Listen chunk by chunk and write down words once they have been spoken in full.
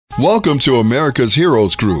Welcome to America's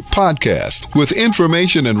Heroes Group podcast with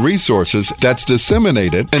information and resources that's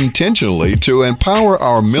disseminated intentionally to empower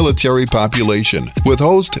our military population with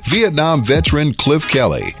host Vietnam veteran Cliff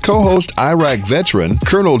Kelly, co-host Iraq veteran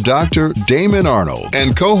Colonel Dr. Damon Arnold,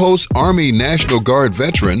 and co-host Army National Guard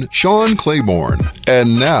veteran Sean Claiborne.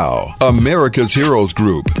 And now, America's Heroes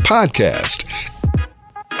Group podcast.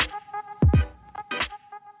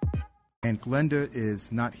 And Glenda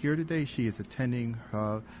is not here today. She is attending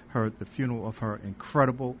the funeral of her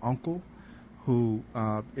incredible uncle, who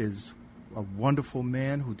is a wonderful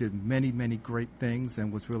man who did many, many great things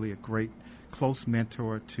and was really a great, close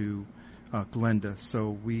mentor to Glenda.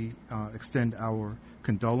 So we extend our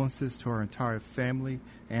condolences to her entire family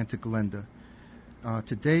and to Glenda.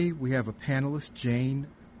 Today we have a panelist, Jane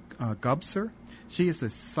Gubser. She is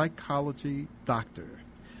a psychology doctor,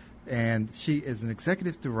 and she is an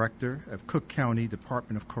executive director of Cook County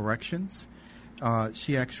Department of Corrections.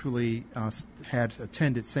 She actually had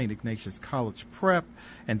attended St. Ignatius College Prep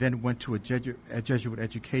and then went to a Jesuit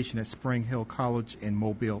education at Spring Hill College in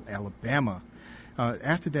Mobile, Alabama.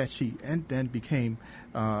 After that, she then became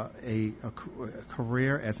a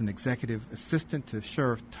career as an executive assistant to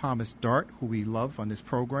Sheriff Thomas Dart, who we love on this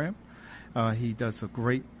program. He does a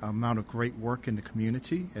great amount of great work in the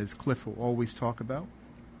community, as Cliff will always talk about.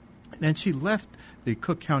 And she left the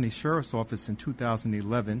Cook County Sheriff's Office in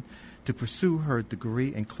 2011 to pursue her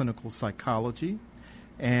degree in clinical psychology.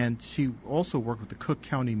 And she also worked with the Cook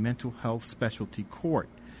County Mental Health Specialty Court.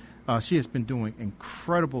 She has been doing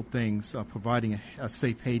incredible things, providing a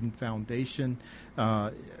Safe Haven Foundation,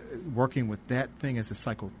 working with that thing as a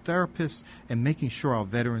psychotherapist, and making sure our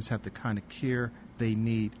veterans have the kind of care they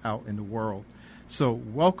need out in the world. So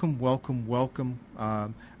welcome, welcome, welcome.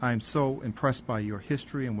 I'm so impressed by your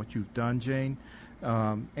history and what you've done, Jane.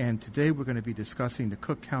 And today we're going to be discussing the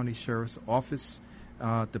Cook County Sheriff's Office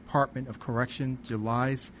Department of Correction,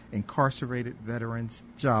 July's Incarcerated Veterans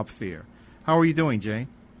Job Fair. How are you doing, Jane?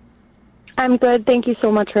 I'm good. Thank you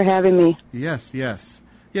so much for having me. Yes, yes.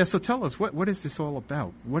 Yeah, so tell us, what is this all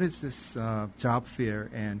about? What is this job fair,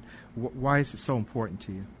 and why is it so important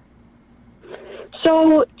to you?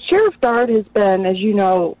 So Sheriff Dart has been, as you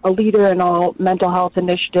know, a leader in all mental health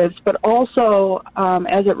initiatives, but also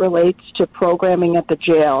as it relates to programming at the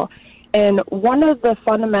jail. And one of the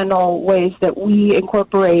fundamental ways that we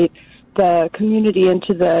incorporate the community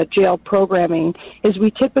into the jail programming is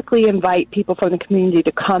we typically invite people from the community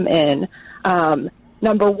to come in.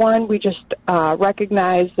 Number one, we just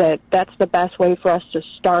recognize that that's the best way for us to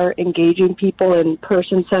start engaging people in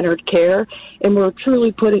person-centered care, and we're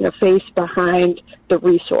truly putting a face behind the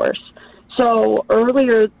resource. So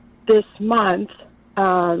earlier this month,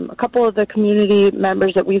 a couple of the community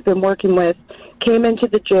members that we've been working with came into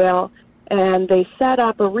the jail, and they set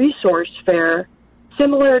up a resource fair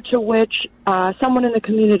similar to which someone in the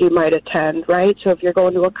community might attend, right? So if you're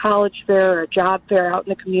going to a college fair or a job fair out in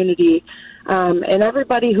the community, and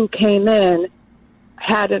everybody who came in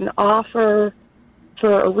had an offer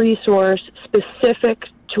for a resource specific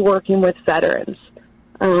to working with veterans.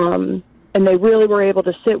 And they really were able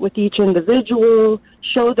to sit with each individual,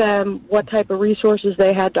 show them what type of resources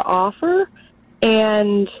they had to offer,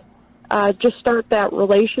 and just start that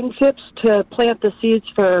relationships to plant the seeds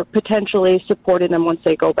for potentially supporting them once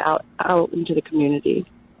they go out into the community.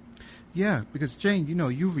 Yeah, because, Jane,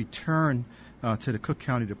 you return to the Cook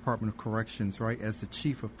County Department of Corrections, right, as the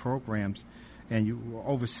chief of programs, and you were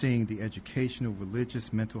overseeing the educational,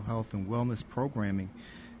 religious, mental health, and wellness programming.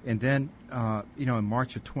 And then, in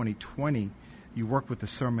March of 2020, you worked with the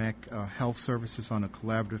CIRMAC Health Services on a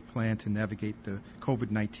collaborative plan to navigate the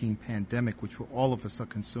COVID-19 pandemic, which all of us are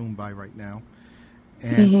consumed by right now.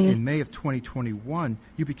 And in May of 2021,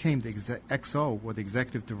 you became the XO, or the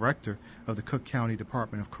executive director of the Cook County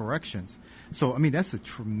Department of Corrections. So, I mean, that's a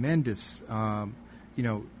tremendous,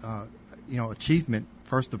 achievement.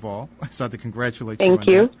 First of all, so I have to congratulate you on that. Thank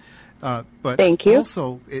you. But Thank you.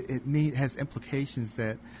 Also, it has implications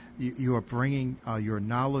that you are bringing your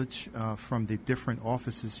knowledge from the different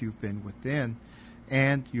offices you've been within,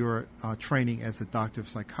 and your training as a doctor of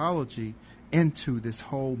psychology into this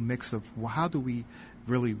whole mix of how do we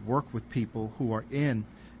really work with people who are in,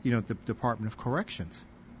 the Department of Corrections.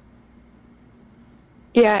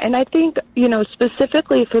 Yeah, and I think,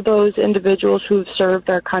 specifically for those individuals who've served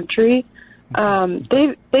our country,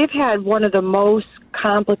 they've had one of the most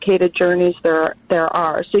complicated journeys there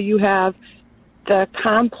are. So you have the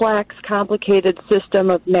complex, complicated system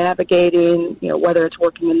of navigating, whether it's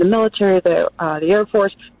working in the military, the Air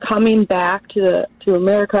Force, coming back to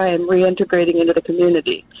America and reintegrating into the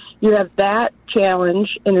community. You have that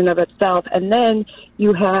challenge in and of itself, and then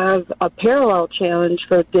you have a parallel challenge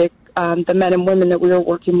for the men and women that we were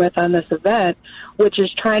working with on this event, which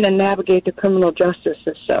is trying to navigate the criminal justice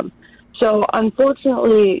system. So,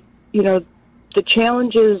 unfortunately, the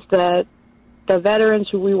challenges that the veterans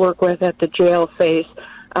who we work with at the jail face,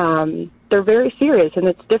 they're very serious and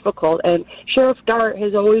it's difficult. And Sheriff Dart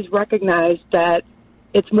has always recognized that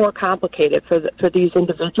it's more complicated for these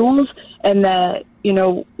individuals, and that,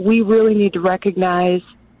 we really need to recognize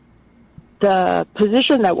the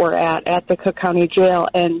position that we're at the Cook County Jail.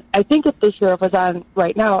 And I think if the sheriff was on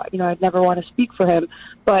right now, I'd never want to speak for him,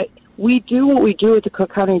 but we do what we do at the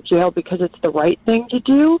Cook County Jail because it's the right thing to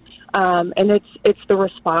do, and it's the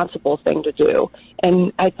responsible thing to do.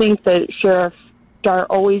 And I think that Sheriff Dart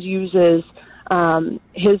always uses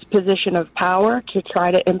his position of power to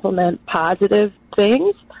try to implement positive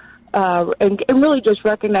things, and really just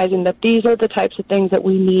recognizing that these are the types of things that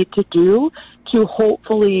we need to do to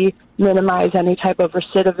hopefully minimize any type of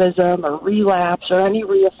recidivism or relapse or any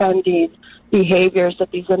reoffending behaviors that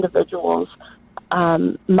these individuals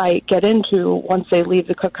might get into once they leave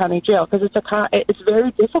the Cook County Jail, because it's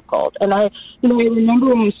very difficult. And I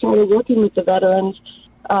remember when I started working with the veterans,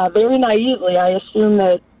 very naively, I assumed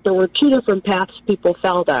that there were two different paths people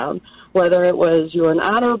fell down, whether it was you were an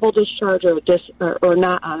honorable discharge or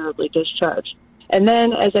not honorably discharged. And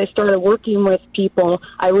then as I started working with people,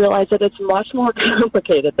 I realized that it's much more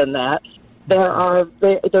complicated than that.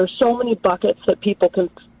 There's so many buckets that people can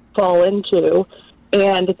fall into,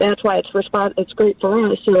 and that's why it's great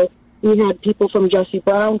for us. So we had people from Jesse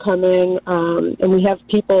Brown come in, and we have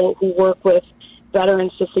people who work with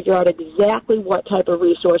veterans to figure out exactly what type of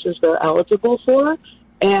resources they're eligible for.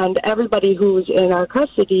 And everybody who's in our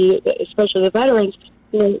custody, especially the veterans,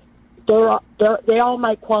 they all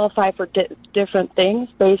might qualify for different things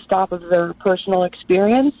based off of their personal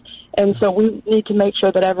experience. And so we need to make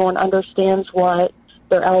sure that everyone understands what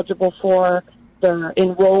they're eligible for, they're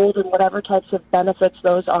enrolled in whatever types of benefits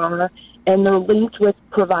those are, and they're linked with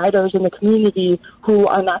providers in the community who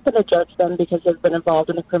are not going to judge them because they've been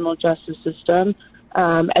involved in the criminal justice system.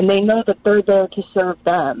 And they know that they're there to serve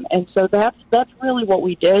them. And so that's really what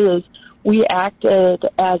we did, is we acted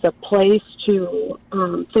as a place to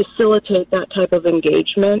facilitate that type of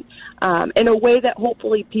engagement in a way that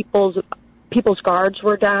hopefully people's guards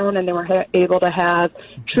were down and they were able to have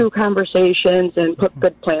true conversations and put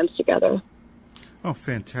good plans together. Oh,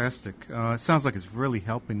 fantastic. It sounds like it's really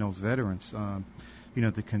helping those veterans,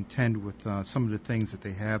 to contend with some of the things that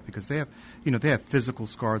they have, because they have physical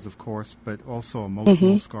scars, of course, but also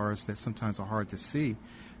emotional scars that sometimes are hard to see.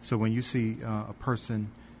 So when you see a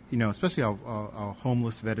person, especially our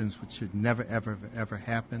homeless veterans, which should never, ever, ever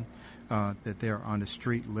happen, that they're on the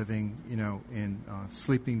street living, in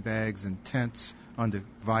sleeping bags and tents under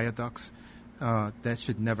viaducts, that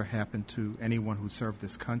should never happen to anyone who served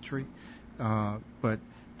this country. But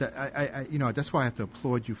that's why I have to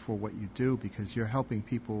applaud you for what you do, because you're helping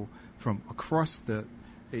people from across the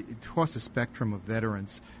spectrum of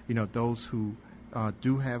veterans. Those who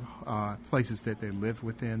do have places that they live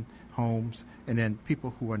within, homes, and then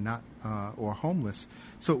people who are not or homeless.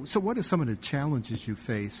 So what are some of the challenges you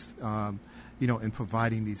face, in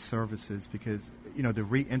providing these services? Because the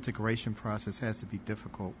reintegration process has to be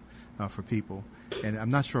difficult for people, and I'm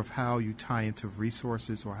not sure of how you tie into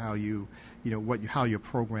resources or how how your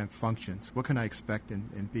program functions. What can I expect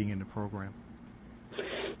in being in the program?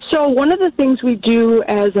 So one of the things we do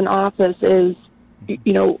as an office is,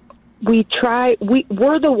 we're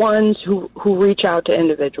the ones who reach out to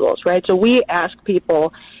individuals, right? So we ask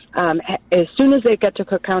people, as soon as they get to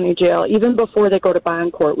Cook County Jail, even before they go to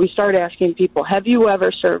bond court, we start asking people, have you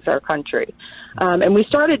ever served our country? And we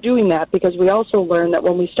started doing that because we also learned that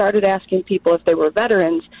when we started asking people if they were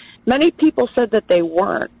veterans, many people said that they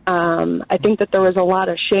weren't. I think that there was a lot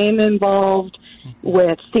of shame involved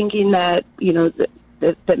with thinking that,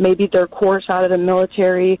 that maybe their course out of the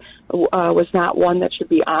military was not one that should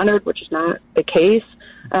be honored, which is not the case.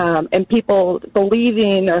 And people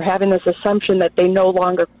believing or having this assumption that they no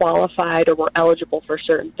longer qualified or were eligible for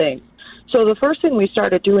certain things. So the first thing we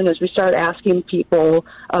started doing is we started asking people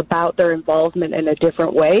about their involvement in a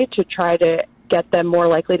different way to try to get them more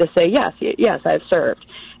likely to say, yes, I've served.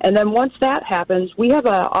 And then once that happens, we have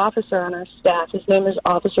an officer on our staff. His name is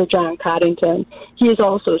Officer John Coddington. He has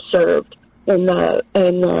also served. in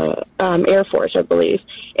the Air Force, I believe,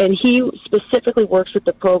 and he specifically works with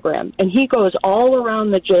the program, and he goes all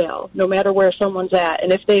around the jail, no matter where someone's at,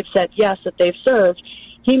 and if they've said yes that they've served,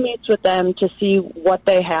 he meets with them to see what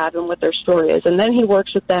they have and what their story is, and then he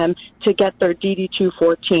works with them to get their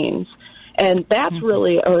DD-214s. And that's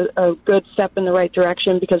really a good step in the right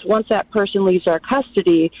direction, because once that person leaves our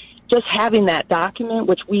custody, just having that document,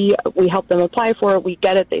 which we help them apply for it, we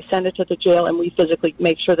get it, they send it to the jail, and we physically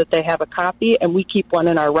make sure that they have a copy, and we keep one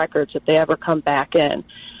in our records if they ever come back in.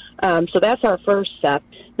 So that's our first step.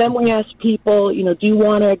 Then we ask people, do you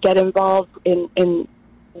want to get involved in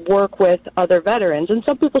work with other veterans? And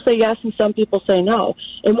some people say yes, and some people say no.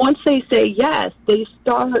 And once they say yes, they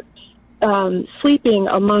start sleeping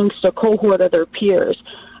amongst a cohort of their peers.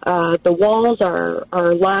 The walls are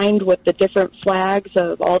lined with the different flags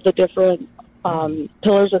of all the different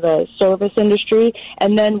pillars of the service industry.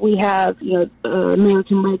 And then we have,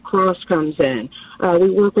 American Red Cross comes in.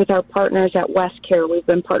 We work with our partners at WestCare. We've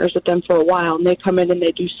been partners with them for a while, and they come in and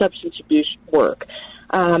they do substance abuse work.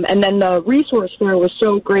 And then the resource fair was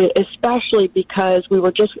so great, especially because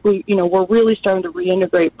we're really starting to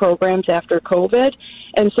reintegrate programs after COVID.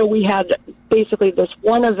 And so we had basically this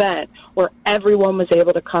one event where everyone was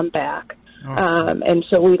able to come back. And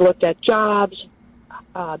so we looked at jobs,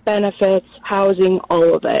 benefits, housing,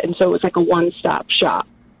 all of it. And so it was like a one-stop shop.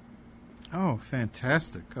 Oh,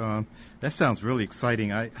 fantastic. That sounds really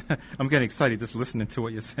exciting. I'm getting excited just listening to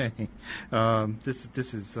what you're saying.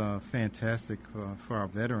 This is fantastic for our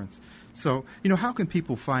veterans. So, how can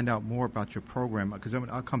people find out more about your program? Because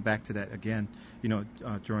I'll come back to that again,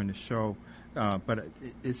 during the show. But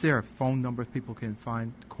is there a phone number people can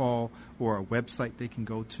call, or a website they can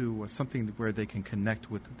go to, or something where they can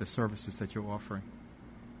connect with the services that you're offering?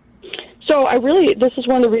 So this is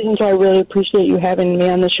one of the reasons why I really appreciate you having me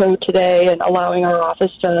on the show today and allowing our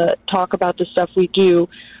office to talk about the stuff we do,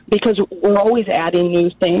 because we're always adding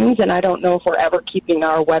new things, and I don't know if we're ever keeping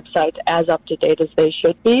our websites as up to date as they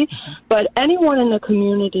should be. But anyone in the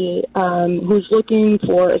community who's looking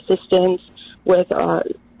for assistance with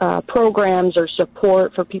programs or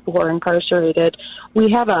support for people who are incarcerated,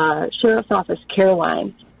 we have a Sheriff's Office care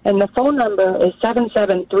line, and the phone number is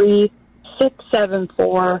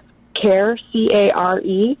 773-674-CARE,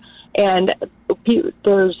 C-A-R-E, and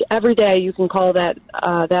there's every day you can call that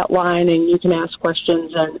line and you can ask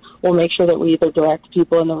questions, and we'll make sure that we either direct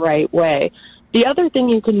people in the right way. The other thing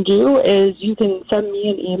you can do is you can send me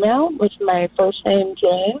an email with my first name,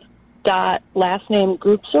 Jane, last name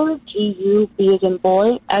Gubser, G-U-B as in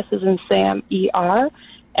boy, S as in Sam, E-R,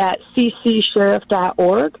 at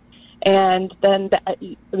ccsheriff.org. And then,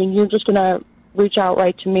 you're just going to reach out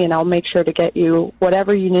right to me, and I'll make sure to get you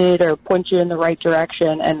whatever you need or point you in the right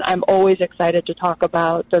direction. And I'm always excited to talk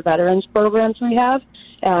about the veterans programs we have.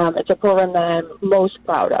 It's a program that I'm most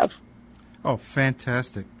proud of. Oh,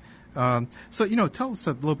 fantastic. So, tell us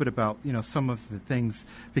a little bit about, some of the things,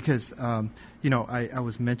 because, I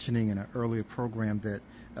was mentioning in an earlier program that,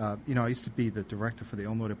 I used to be the director for the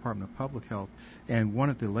Illinois Department of Public Health, and one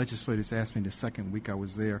of the legislators asked me the second week I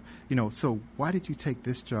was there, so why did you take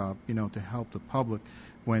this job, to help the public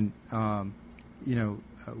when,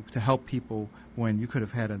 to help people when you could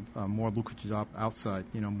have had a more lucrative job outside,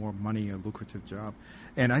 more money, a lucrative job.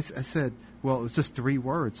 And I said, well, it was just 3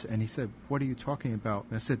 words. And he said, what are you talking about?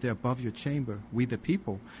 And I said, they're above your chamber, we the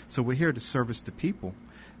people. So we're here to service the people.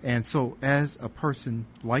 And so as a person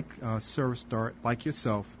like Service Dart, like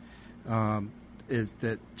yourself, is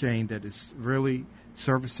that Jane, that is really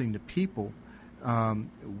servicing the people,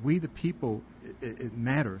 we the people, it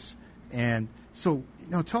matters. And so,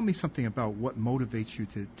 tell me something about what motivates you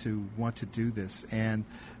to want to do this, and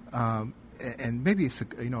maybe it's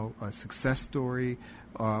a success story,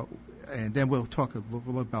 and then we'll talk a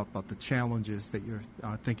little about the challenges that you're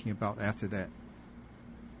thinking about after that.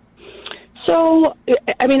 So,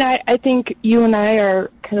 I think you and I are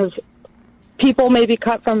kind of people maybe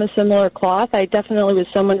cut from a similar cloth. I definitely was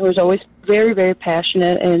someone who was always very, very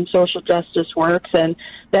passionate in social justice works, and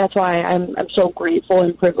that's why I'm so grateful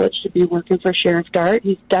and privileged to be working for Sheriff Dart.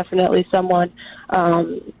 He's definitely someone,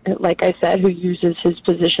 like I said, who uses his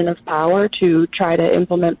position of power to try to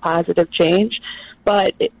implement positive change.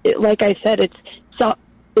 But like I said, it's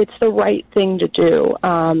the right thing to do.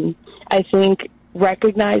 I think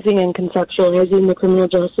recognizing and conceptualizing the criminal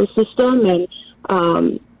justice system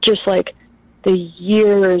and just like the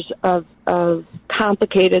years of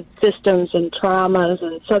complicated systems and traumas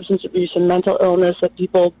and substance abuse and mental illness that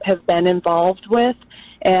people have been involved with,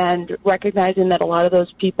 and recognizing that a lot of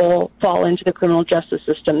those people fall into the criminal justice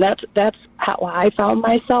system. That's how I found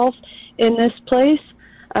myself in this place.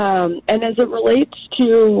 And as it relates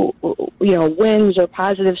to, wins or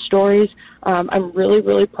positive stories, I'm really,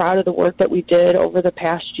 really proud of the work that we did over the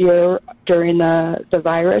past year during the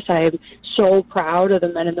virus. I am so proud of the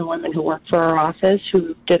men and the women who work for our office,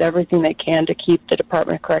 who did everything they can to keep the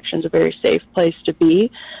Department of Corrections a very safe place to be.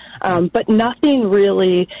 But nothing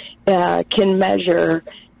really can measure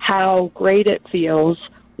how great it feels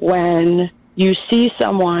when you see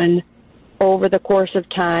someone over the course of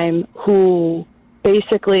time who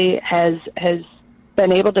basically has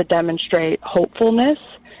been able to demonstrate hopefulness.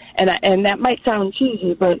 And that might sound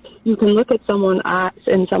cheesy, but you can look at someone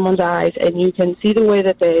in someone's eyes and you can see the way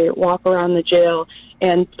that they walk around the jail.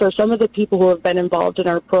 And for some of the people who have been involved in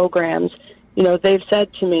our programs, they've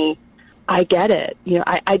said to me, I get it.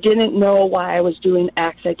 I didn't know why I was doing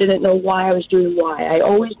X. I didn't know why I was doing Y. I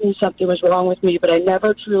always knew something was wrong with me, but I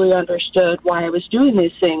never truly understood why I was doing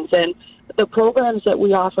these things. And the programs that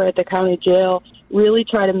we offer at the county jail really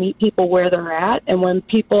try to meet people where they're at. And when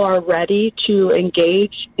people are ready to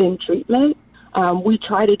engage in treatment, we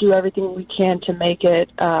try to do everything we can to make it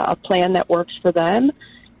a plan that works for them.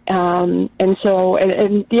 And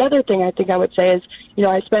the other thing I think I would say is,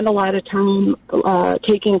 I spend a lot of time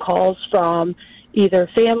taking calls from either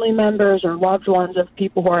family members or loved ones of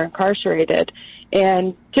people who are incarcerated.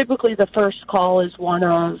 And typically the first call is one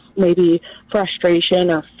of maybe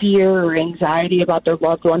frustration or fear or anxiety about their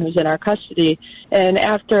loved one who's in our custody. And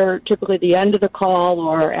after typically the end of the call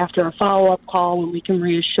or after a follow-up call when we can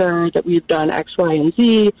reassure that we've done X, Y, and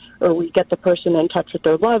Z, or we get the person in touch with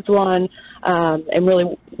their loved one and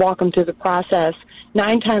really walk them through the process,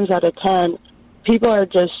 9 times out of 10, people are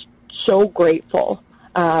just so grateful.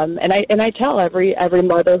 And I tell every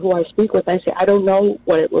mother who I speak with, I say, I don't know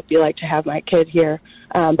what it would be like to have my kid here,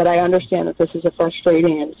 but I understand that this is a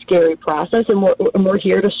frustrating and scary process, and we're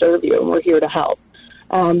here to serve you, and we're here to help.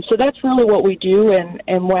 So that's really what we do,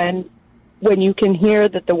 and when you can hear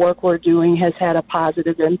that the work we're doing has had a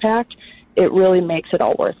positive impact, it really makes it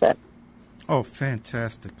all worth it. Oh,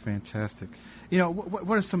 fantastic, fantastic.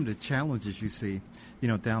 What are some of the challenges you see,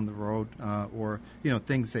 down the road, or,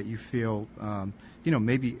 things that you feel,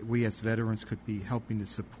 maybe we as veterans could be helping to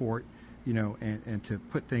support, and to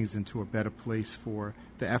put things into a better place for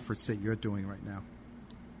the efforts that you're doing right now?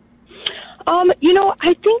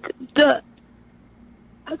 I think the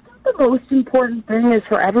most important thing is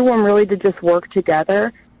for everyone really to just work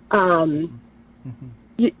together.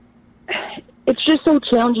 It's just so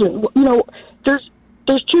challenging.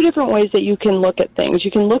 There's 2 different ways that you can look at things. You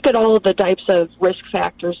can look at all of the types of risk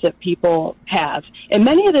factors that people have. And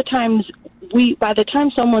many of the times, by the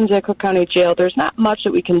time someone's at Cook County Jail, there's not much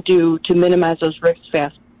that we can do to minimize those risk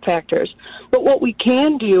factors. But what we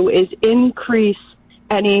can do is increase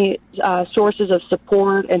any sources of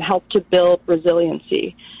support and help to build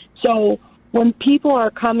resiliency. So when people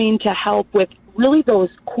are coming to help with really those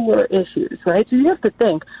core issues, right? So you have to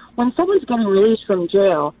think, when someone's getting released from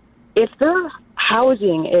jail, if their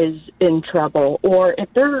housing is in trouble, or if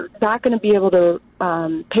they're not going to be able to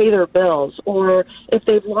pay their bills, or if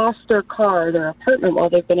they've lost their car, their apartment while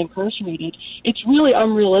they've been incarcerated, it's really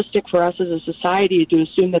unrealistic for us as a society to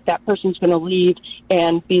assume that that person's going to leave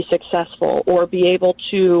and be successful or be able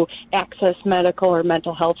to access medical or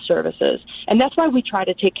mental health services. And that's why we try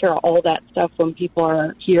to take care of all that stuff when people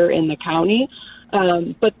are here in the county.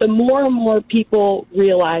 But the more and more people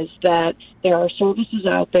realize that there are services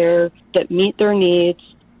out there that meet their needs,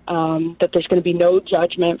 that there's going to be no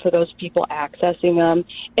judgment for those people accessing them,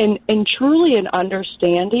 and truly an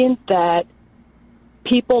understanding that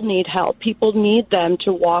people need help. People need them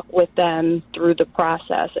to walk with them through the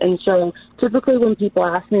process. And so typically when people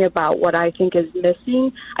ask me about what I think is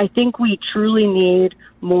missing, I think we truly need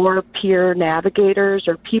more peer navigators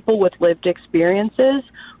or people with lived experiences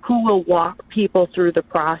who will walk people through the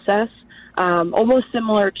process, almost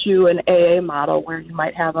similar to an AA model where you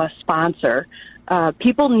might have a sponsor.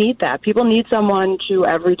 People need that. People need someone to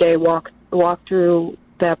every day walk through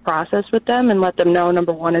that process with them and let them know,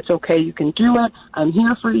 number one, it's okay, you can do it. I'm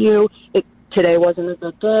here for you. Today wasn't a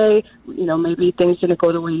good day. Maybe things didn't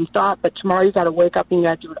go the way you thought, but tomorrow you got to wake up and you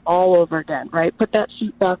got to do it all over again, right? Put that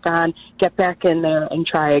suit back on, get back in there, and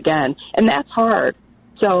try again. And that's hard.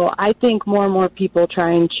 So I think more and more people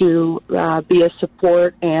trying to be a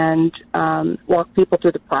support and walk people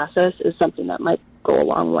through the process is something that might go a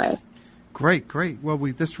long way. Great. Well,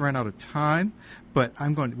 we just ran out of time, but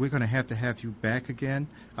we're going to have you back again.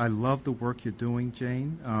 I love the work you're doing,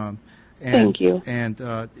 Jane. Thank you. And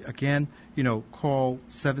again, call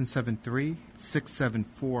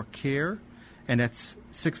 773-674-CARE, and that's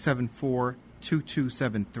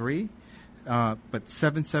 674-2273. But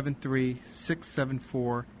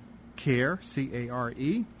 773-674-CARE. CARE,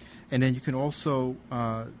 C-A-R-E. And then you can also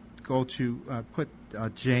go to put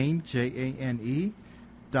Jane, J-A-N-E,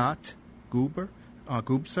 Gubser,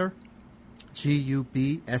 Gubser,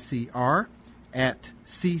 at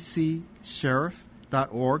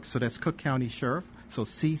ccsheriff.org. So that's Cook County Sheriff. So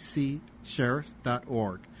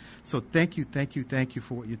ccsheriff.org. So thank you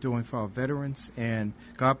for what you're doing for our veterans, and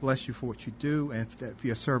God bless you for what you do and for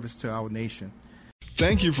your service to our nation.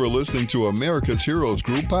 Thank you for listening to America's Heroes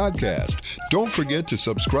Group podcast. Don't forget to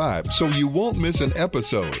subscribe so you won't miss an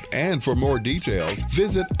episode. And for more details,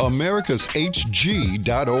 visit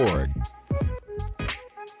americashg.org.